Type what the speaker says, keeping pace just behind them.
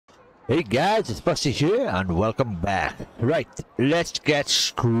Hey guys, it's Frosty here and welcome back. Right, let's get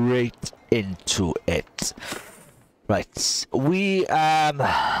straight into it. Right,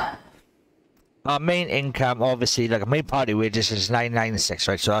 our main income, obviously, like main party wages is 996,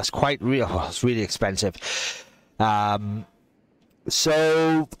 right? So that's quite real. It's really expensive.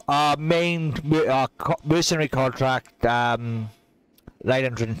 So our main mercenary contract,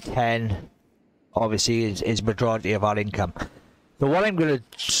 910, obviously is majority of our income. So what I'm going to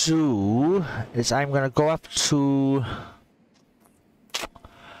do is I'm going to go up to,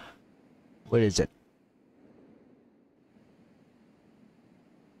 where is it?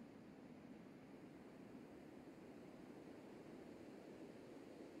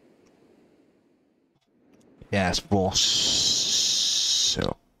 Yes, raw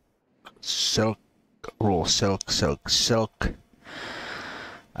silk, raw silk.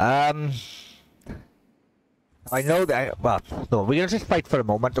 I know that, well, no, we're gonna just fight for a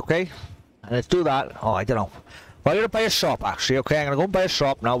moment, okay? And let's do that. Oh, I don't know. Well, I'm gonna buy a shop, actually, okay? I'm gonna go and buy a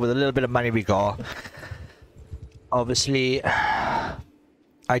shop now with a little bit of money we got. Obviously, I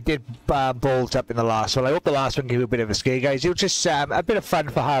did balls up in the last one. I hope the last one gave you a bit of a scare, guys. It was just a bit of fun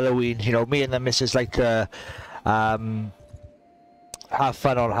for Halloween. You know, me and the missus like to have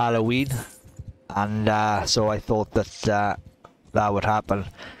fun on Halloween. And so I thought that that would happen.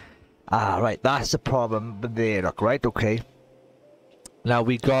 Right, that's the problem there, look, right, okay. Now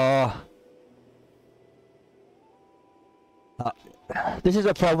we got... this is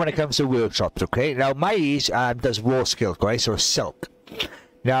a problem when it comes to workshops, okay. Now Mai's does raw silk, right, so silk.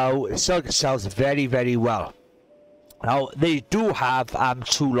 Now, silk sells very, very well. Now, they do have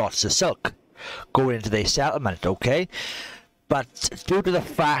 2 lots of silk going into their settlement, okay. But due to the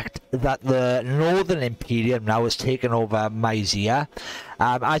fact that the Northern Imperium now has taken over Mysia,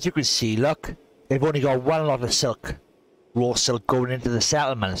 as you can see, look, they've only got 1 lot of silk, raw silk, going into the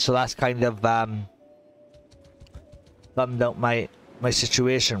settlement. So that's kind of bummed out my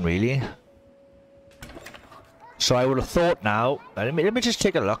situation, really. So I would have thought now, let me just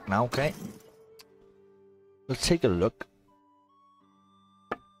take a look now, okay? Let's take a look.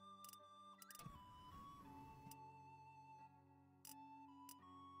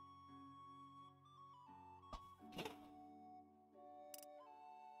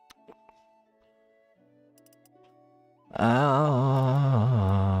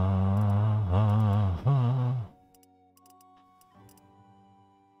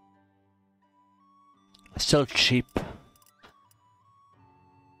 Still cheap.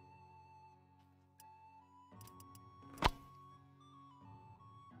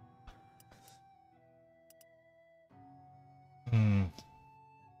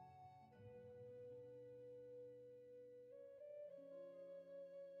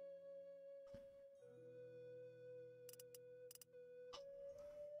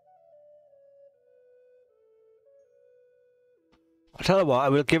 I'll tell you what, I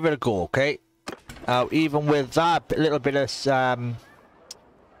will give it a go, okay? Even with that little bit of silk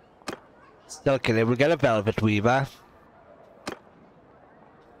in it, we'll get a velvet weaver.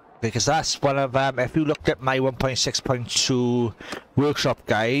 Because that's one of, if you looked at my 1.6.2 workshop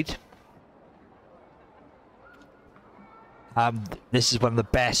guide, this is one of the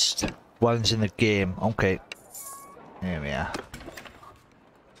best ones in the game. Okay, there we are.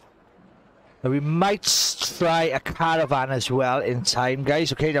 Now we might try a caravan as well in time,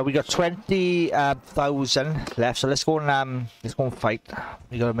 guys. Okay, now we got 20,000 left, so let's go and fight.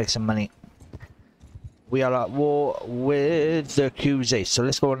 We gotta make some money. We are at war with the QZ, so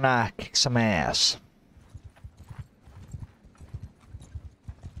let's go and kick some ass.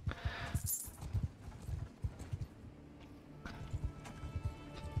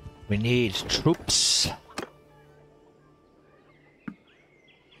 We need troops.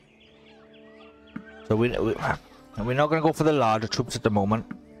 So we're not going to go for the larger troops at the moment.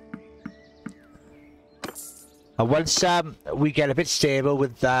 And once we get a bit stable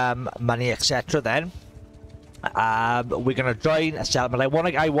with money, etc., then we're going to join a settlement. I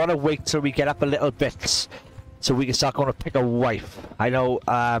want to wait till we get up a little bit so we can start going to pick a wife. I know.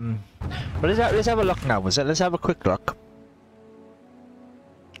 But let's have a look now. Let's have a quick look.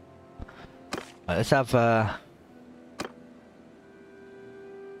 Let's have the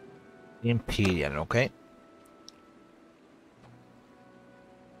Imperial, okay.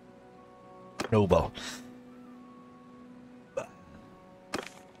 Noble.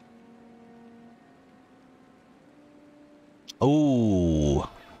 Oh.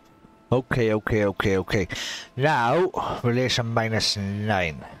 Okay. Now, relation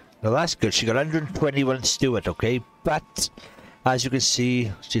 -9. Now that's good. She got 121 Stewart, okay. But as you can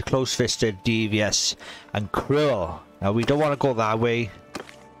see, she's close-fisted, devious, and cruel. Now we don't want to go that way.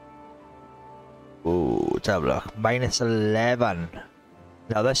 Oh, let's have a look. -11.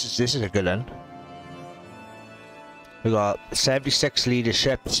 Now this is a good one. We got 76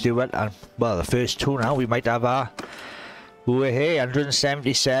 leadership, Stuart, and well, the first two now. We might have our. We're here,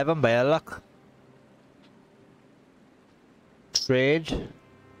 177 by a luck. Trade.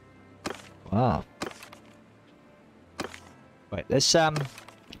 Wow. Right, let's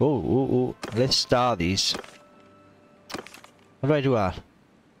let's star these. What do I do that?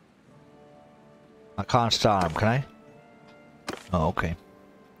 I can't star them, can I? Oh, okay.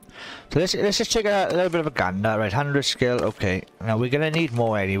 So let's just take a little bit of a gander. Right, 100 skill, okay. Now we're gonna need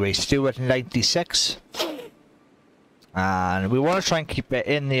more anyway. Stuart 96. And we want to try and keep it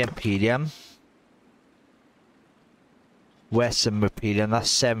in the Imperium. Western Imperium, that's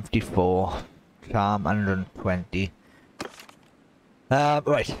 74. Charm 120.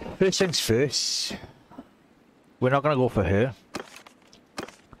 Right, first things first. We're not gonna go for her.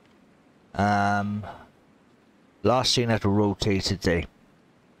 Last seen her to rotate today.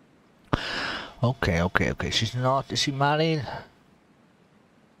 Okay. She's not. Is she married?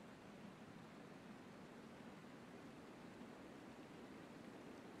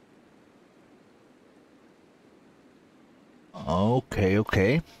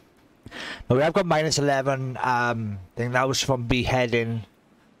 Okay. Now we have got -11. I think that was from beheading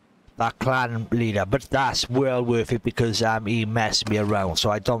that clan leader, but that's well worth it because he messed me around,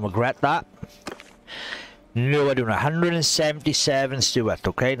 so I don't regret that. No, I do not. 177 Stuart.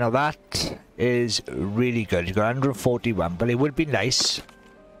 Okay, now that is really good. You got 141, but it would be nice.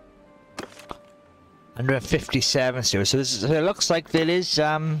 157 Stuart. So it looks like there is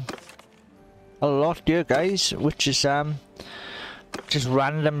a lot here, guys, which is just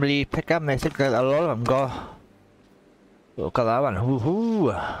randomly pick up. And I think that a lot of them got. Look at that one.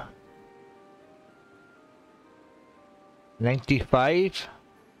 Woohoo! 95.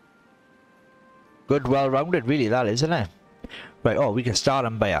 Good, well-rounded, really, that is, isn't it? Right, oh, we can start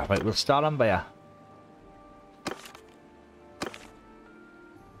on buyer. Right, we'll start on buyer.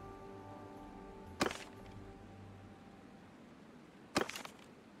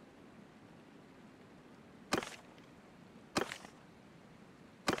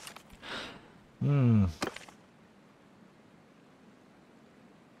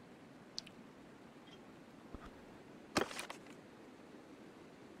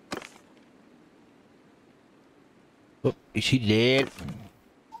 Oh, is she dead?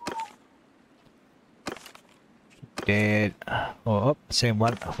 Dead. Oh, same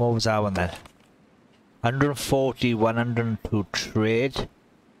one. What was that one then? 140, 102 trade.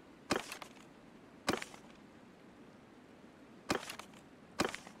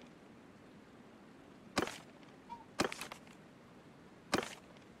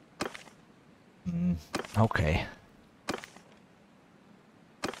 Okay.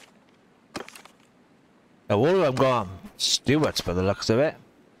 Now all of them got Stewarts by the looks of it.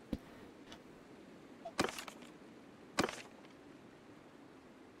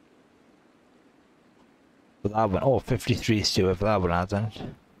 But that one, oh, 53 Stewart for that one, hasn't.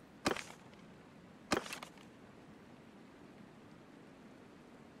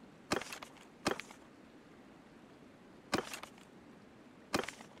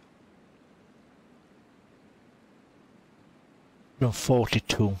 From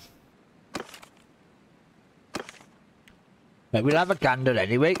 42. Right, we'll have a gander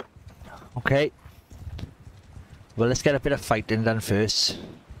anyway. Okay. Well, let's get a bit of fighting done first.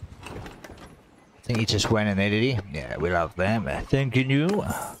 I think he just went in there, did he? Yeah, we'll have them. Thanking you.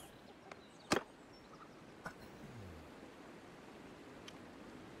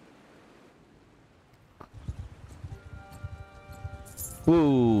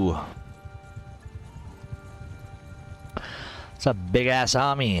 Ooh. It's a big ass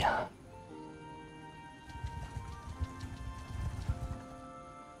army.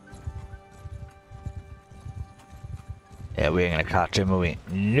 Yeah, we ain't gonna catch him, are we?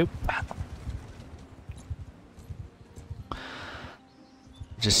 Nope.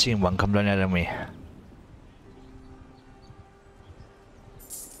 Just seen one come down here, haven't we?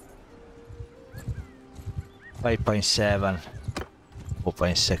 .7,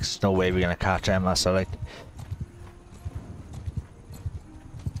 4.6. No way we're gonna catch him. That's alright.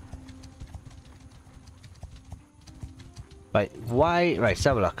 Right, why? Right, let's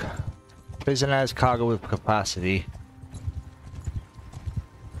have a look. Prisoners, cargo with capacity.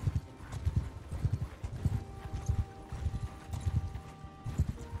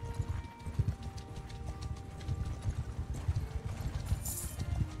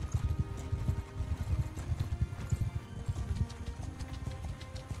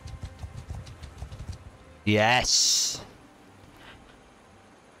 Yes.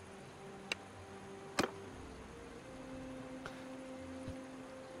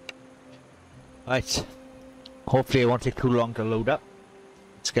 Right. Hopefully it won't take too long to load up.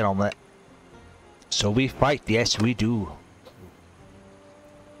 Let's get on with it. So we fight, yes we do.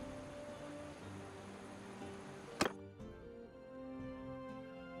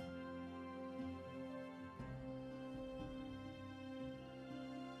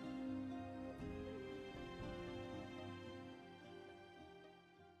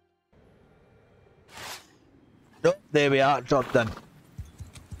 Nope, there we are, job done.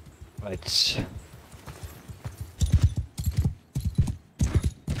 Right.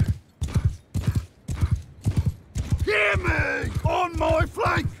 Hear me! On my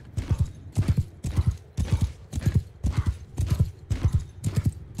flank!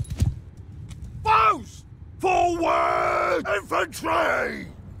 Foes! Forward! Infantry!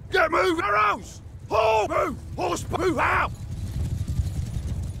 Get moving! Arrows! Horse! Move! Horse! Move out!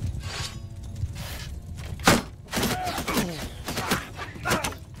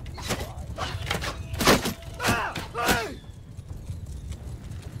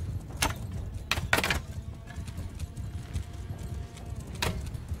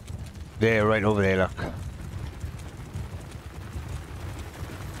 There, right over there, look.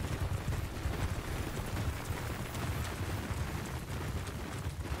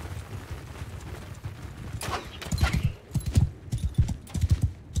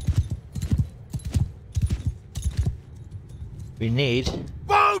 We need...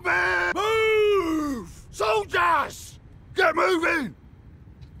 Bowman! Move! Soldiers! Get moving!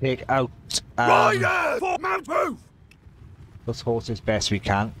 take out Riders! For mount move! those horses best we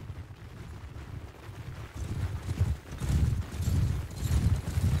can.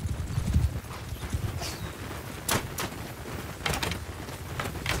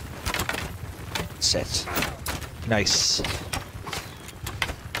 Set. Nice.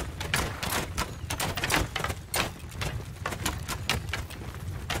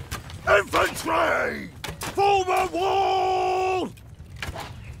 Infantry! Form a wall!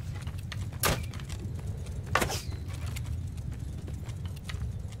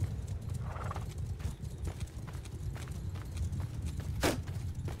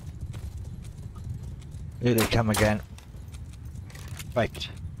 Here they come again. Right.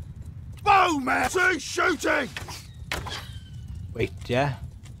 Bowman! See shooting! Wait, yeah?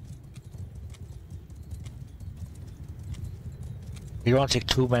 You don't want to take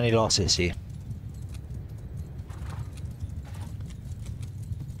too many losses here.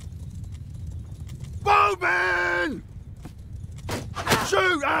 Bowman!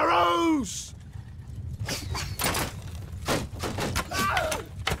 Shoot arrows!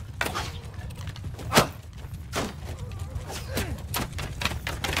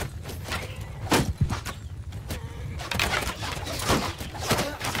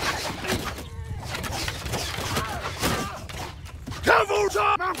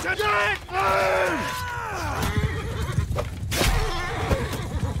 Cavalry mounted! Get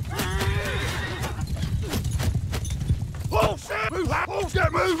Horse! Move! Horse!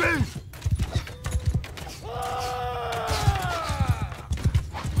 Get moving!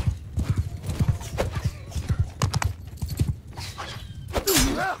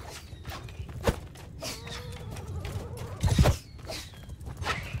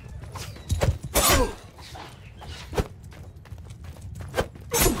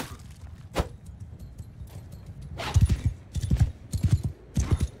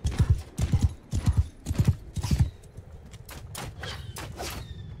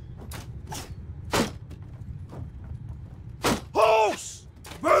 Horse!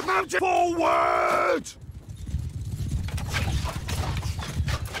 Move mounted forward!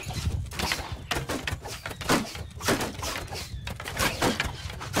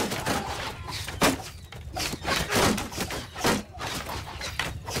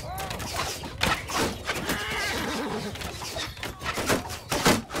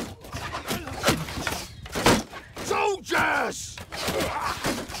 Soldiers!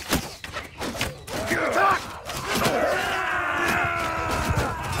 Attack!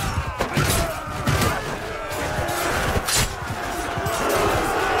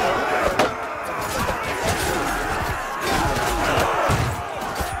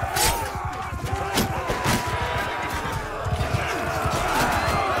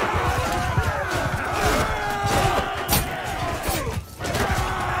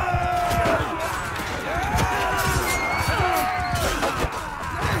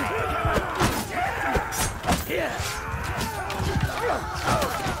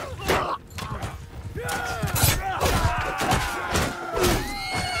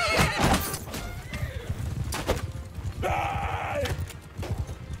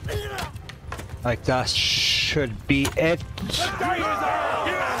 Like that should be it.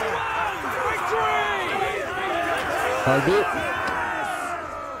 I'll do.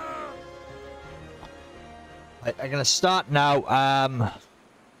 Right, I'm gonna start now.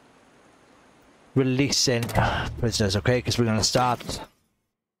 Releasing prisoners, okay? Because we're gonna start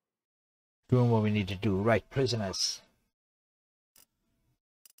doing what we need to do. Right, prisoners.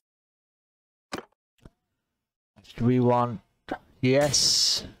 Do we want?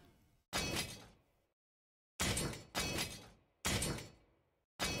 Yes.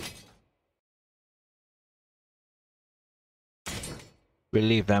 We'll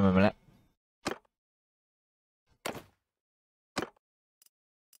leave them a minute.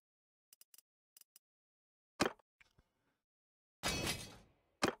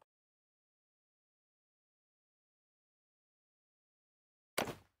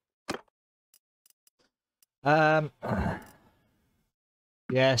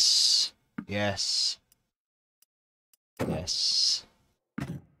 Yes. Yes. Yes.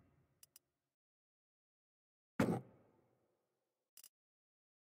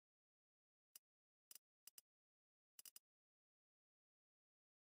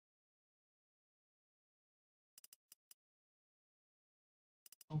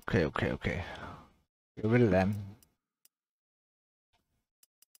 Okay, okay, okay. Get rid of them.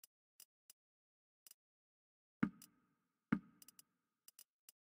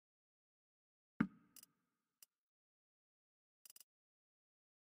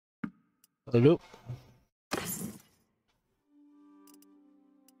 Hello.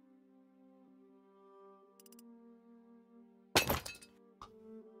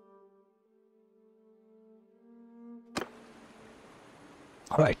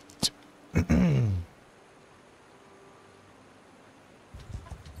 All right.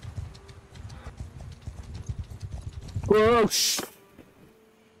 Whoa!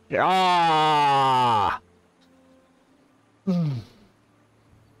 Ah!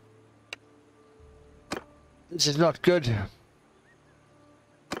 This is not good.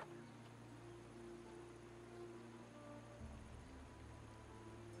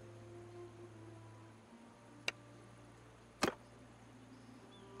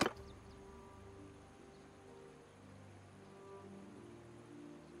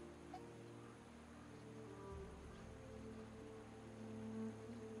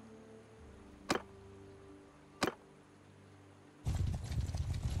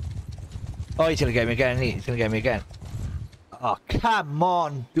 Oh, he's gonna get me again, isn't he? He's gonna get me again. Oh, come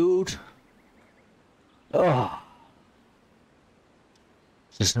on, dude. Oh.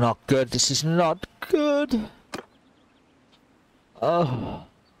 This is not good. This is not good. Oh.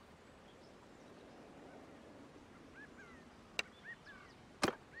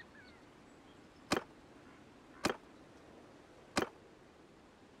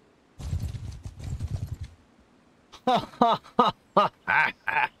 Ha ha ha ha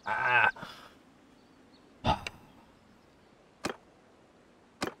ha ha.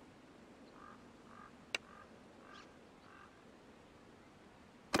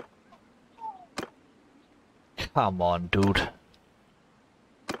 Come on, dude.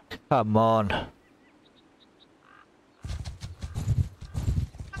 Come on.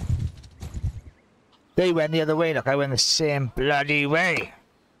 They went the other way, look, I went the same bloody way.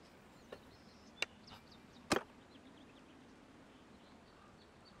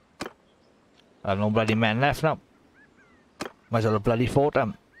 I have no bloody men left now. Might as well have bloody fought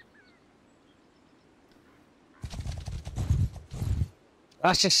them.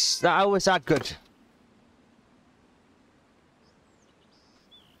 That's just, how was that good?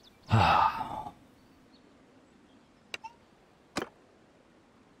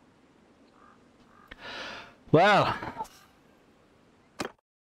 Well,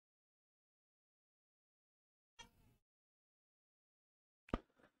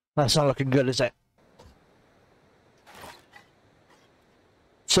 that's not looking good, is it?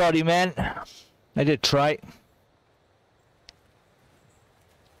 Sorry, man. I did try.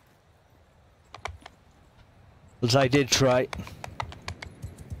 As I did try.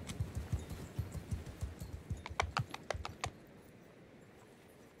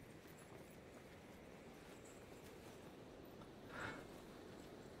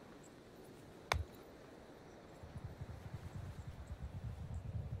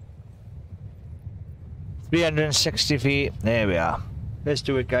 $360 feet. There we are. Let's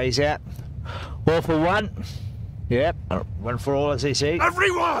do it, guys. Yeah. All for one. Yep. One for all, as they say.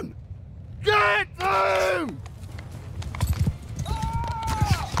 Everyone! Get them!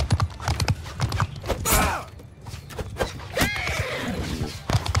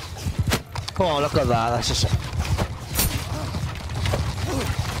 Oh, look at that. That's just.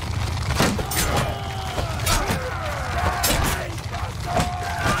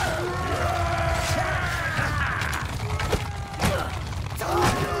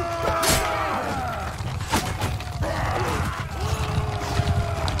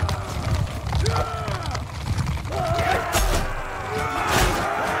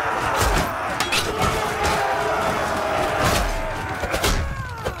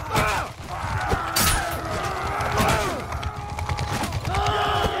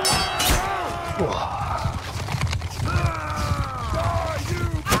 Oh.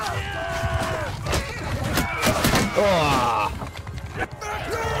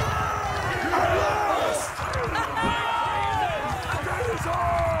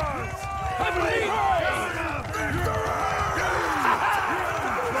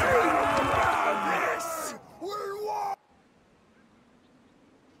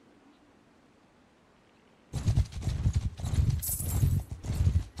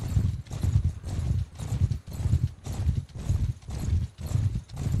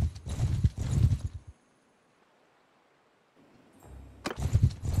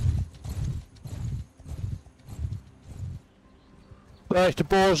 Well, I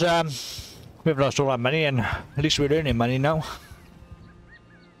suppose we've lost all our money, and at least we're earning money now.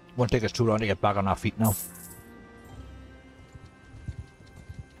 Won't take us too long to get back on our feet now.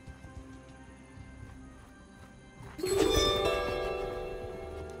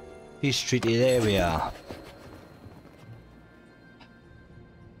 Peace Treaty, there we are.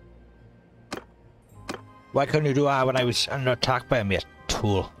 Why couldn't you do that when I was under attack by him, you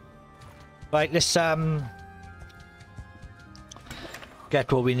tool? Right, let's get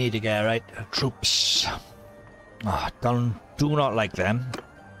what we need to get, right? Troops. Oh, do not like them.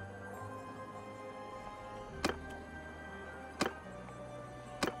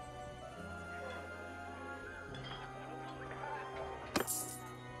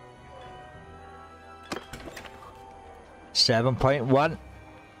 $7.1.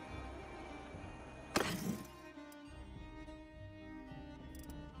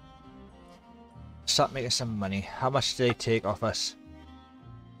 Start making some money. How much do they take off us?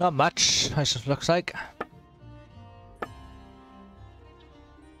 Not much, as it looks like.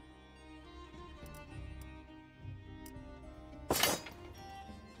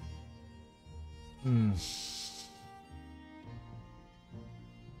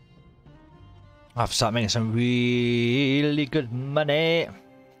 I have to start making some really good money. I'm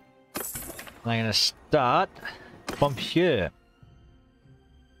gonna start from here.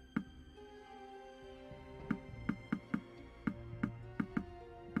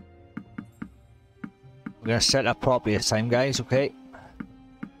 We're gonna set up properly this time, guys, okay?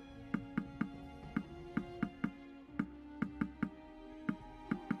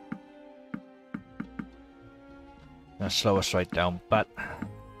 Gonna slow us right down, but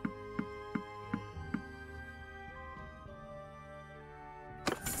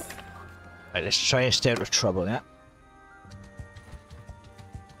right, let's try and stay out of trouble, yeah?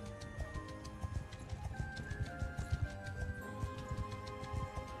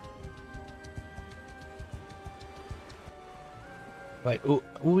 Right, who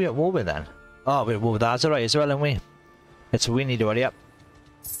we at war with then? Oh, we're at war with Azerite as well, aren't we? That's what we need to hurry up.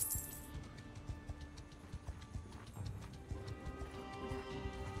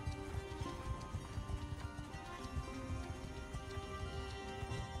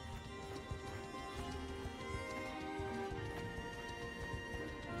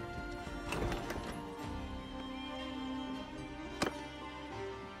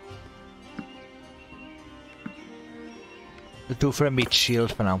 We'll do for a meat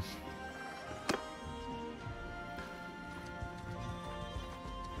shield for now.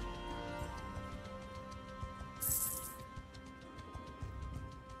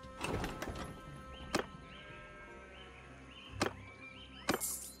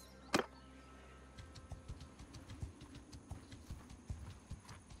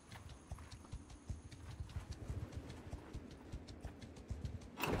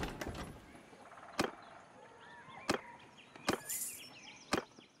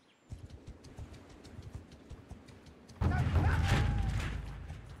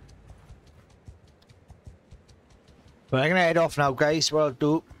 But I'm gonna head off now, guys. What I'll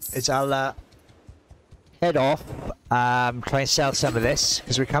do is I'll head off, try and sell some of this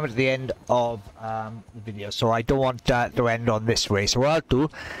because we're coming to the end of the video, so I don't want to end on this way. So what I'll do is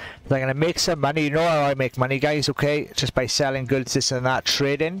I'm gonna make some money. You know how I make money, guys? Okay, just by selling goods, this and that,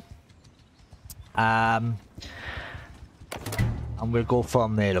 trading. And we'll go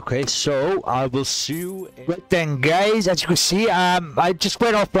from there, okay? So I will see you right then, guys. As you can see, I just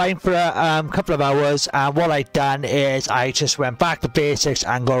went offline for a couple of hours, and what I done is I just went back to basics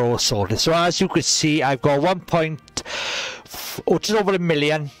and got all sorted. So as you can see, I've got just over 1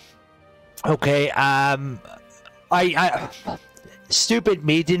 million. Okay, stupid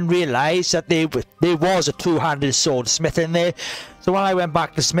me didn't realize that there was a two-handed sword smith in there. So when I went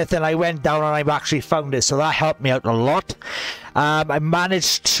back to smithing, I went down and I actually found it, so that helped me out a lot. I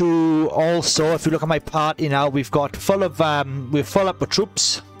managed to also, if you look at my party now, we're full up with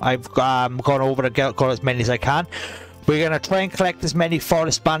troops. I've gone over and got as many as I can. We're going to try and collect as many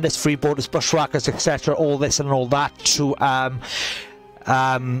forest bandits, freeboarders, bushwhackers, etc. All this and all that to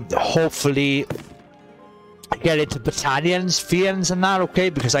hopefully get into battalions, fiends and that, okay?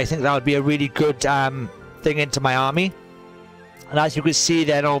 Because I think that would be a really good thing into my army. And as you can see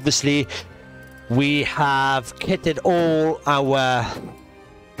then, obviously, we have kitted all our...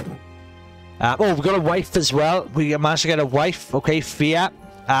 oh, we've got a wife as well. We managed to get a wife, okay, Fia.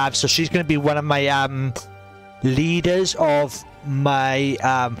 So she's going to be one of my leaders of my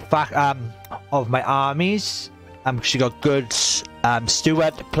armies. She got good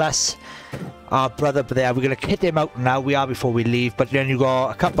steward plus our brother there. We're going to kit him out now. We are before we leave. But then you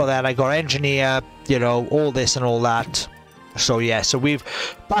got a couple there. I got engineer, you know, all this and all that. So yeah, so we've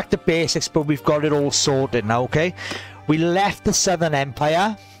back to basics, but we've got it all sorted now, okay? We left the Southern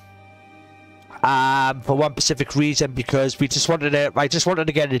Empire for one specific reason, because we just wanted to, I just wanted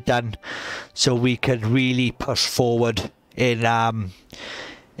to get it done so we could really push forward in our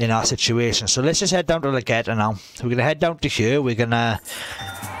situation. So let's just head down to Legetta now. We're gonna head down to here. We're gonna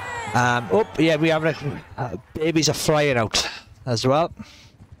oh yeah, we have babies are flying out as well,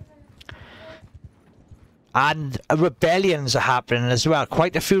 and rebellions are happening as well.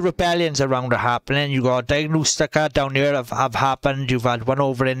 Quite a few rebellions around are happening. You got Diagnostica down here have happened. You've had one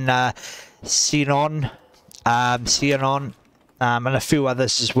over in Sinon, and a few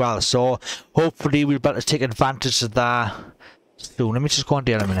others as well. So hopefully we'll be able to take advantage of that soon. Let me just go on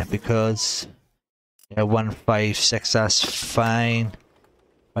there a minute, because yeah, 156, that's fine.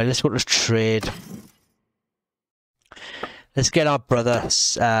 Right, let's go to trade. Let's get our brother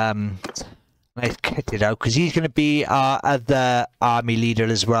nice kitted out, because he's going to be our other army leader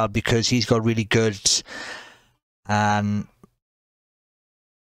as well, because he's got really good and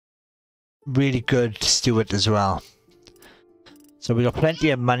really good steward as well. So we got plenty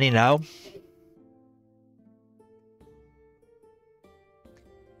of money now.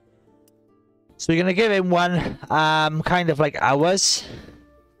 So we're gonna give him one kind of like ours.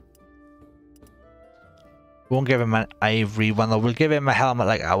 Won't give him an ivory one though. We'll give him a helmet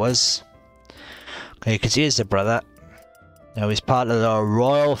like ours. Okay, because he is the brother. Now he's part of the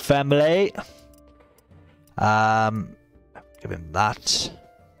royal family. Give him that.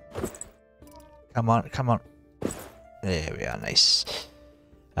 Come on, come on. There we are, nice.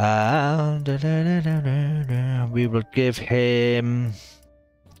 We will give him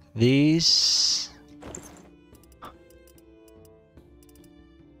these.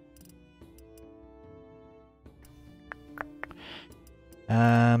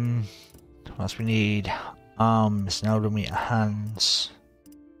 What else we need? Arms. Now do we need hands?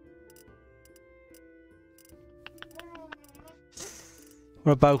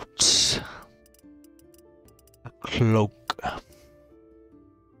 What about a cloak?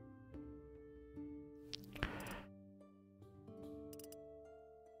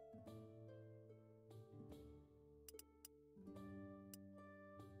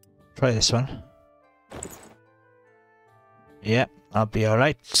 Try this one. Yeah, I'll be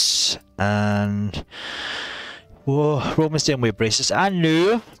alright. And whoa, Roman's doing weight braces. I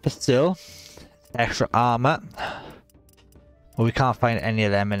knew, but still, extra armor. Well, we can't find any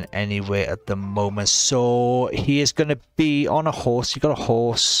of them in any way at the moment. So he is going to be on a horse. He got a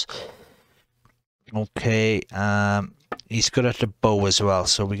horse. Okay. He's good at the bow as well.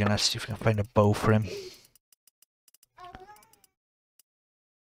 So we're going to see if we can find a bow for him.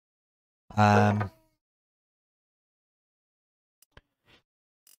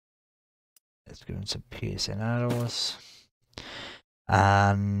 Let's give him some piercing arrows.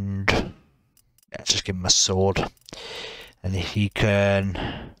 And let's just give him a sword. And he can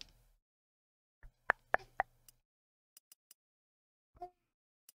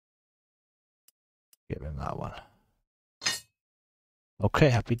give him that one. Okay,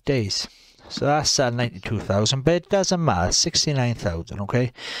 happy days. So that's 92,000, but it doesn't matter. 69,000,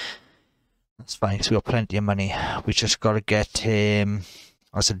 okay? That's fine, because we got plenty of money. We just got to get him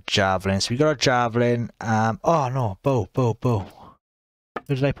as a javelin. So we got a javelin. Oh no, bow.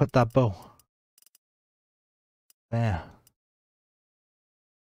 Where did I put that bow? There.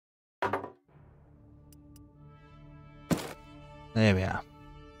 There we are.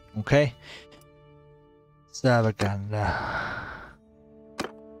 Okay. Savaganda.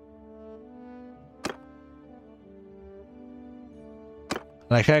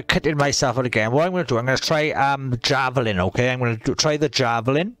 Like I cutted myself out again. What I'm going to do, I'm going to try javelin, okay? I'm going to try the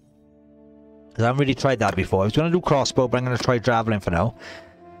javelin. Because I haven't really tried that before. I was going to do crossbow, but I'm going to try javelin for now.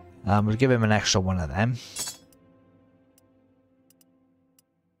 We'll give him an extra one of them.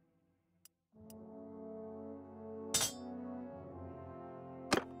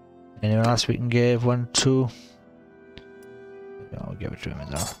 Anyone else we can give? 1, 2. I'll give it to him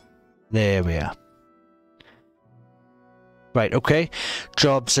now. There we are. Right, okay.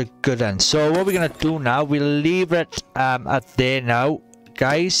 Job's a good end. So what we're going to do now, we'll leave it at there now,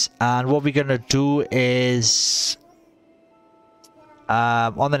 guys. And what we're going to do is...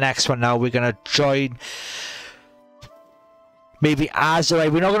 on the next one now, we're going to join... Maybe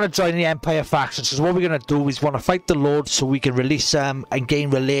Azerite. We're not going to join the Empire factions, because what we're going to do is want to fight the Lord so we can release them and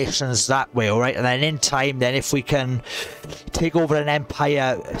gain relations that way, alright? And then in time, then if we can take over an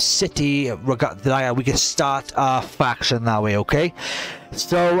Empire city, we can start our faction that way, okay?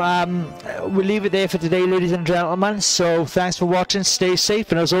 So, we'll leave it there for today, ladies and gentlemen. So, thanks for watching, stay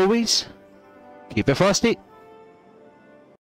safe, and as always, keep it frosty.